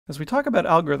As we talk about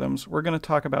algorithms, we're going to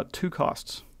talk about two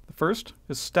costs. The first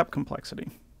is step complexity,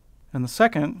 and the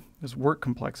second is work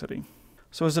complexity.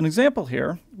 So as an example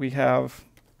here, we have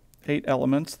 8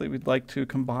 elements that we'd like to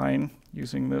combine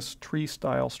using this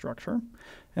tree-style structure.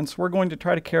 And so we're going to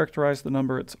try to characterize the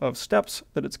number of steps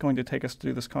that it's going to take us to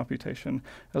do this computation,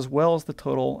 as well as the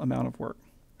total amount of work.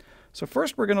 So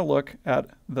first we're going to look at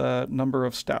the number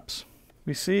of steps.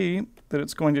 We see that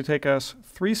it's going to take us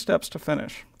 3 steps to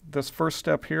finish. This first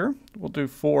step here will do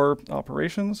 4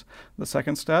 operations. The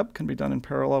second step can be done in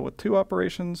parallel with 2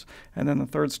 operations. And then the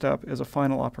third step is a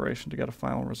final operation to get a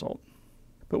final result.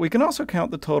 But we can also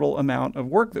count the total amount of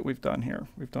work that we've done here.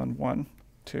 We've done 1,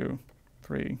 2,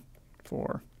 3,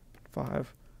 4,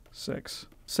 5, 6,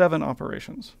 7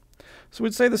 operations. So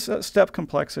we'd say the step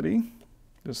complexity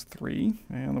is 3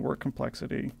 and the work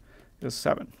complexity is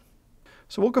 7.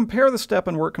 So we'll compare the step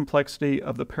and work complexity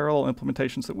of the parallel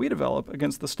implementations that we develop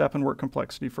against the step and work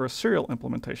complexity for a serial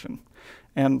implementation.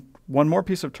 And one more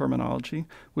piece of terminology,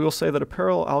 we will say that a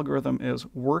parallel algorithm is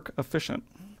work efficient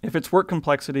if its work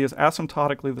complexity is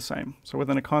asymptotically the same, so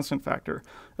within a constant factor,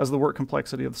 as the work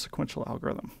complexity of the sequential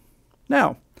algorithm.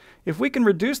 Now, if we can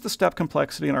reduce the step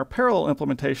complexity in our parallel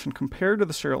implementation compared to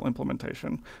the serial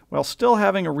implementation, while still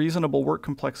having a reasonable work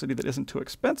complexity that isn't too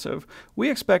expensive, we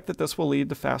expect that this will lead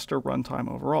to faster runtime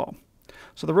overall.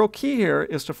 So the real key here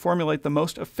is to formulate the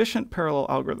most efficient parallel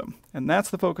algorithm, and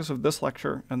that's the focus of this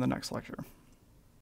lecture and the next lecture.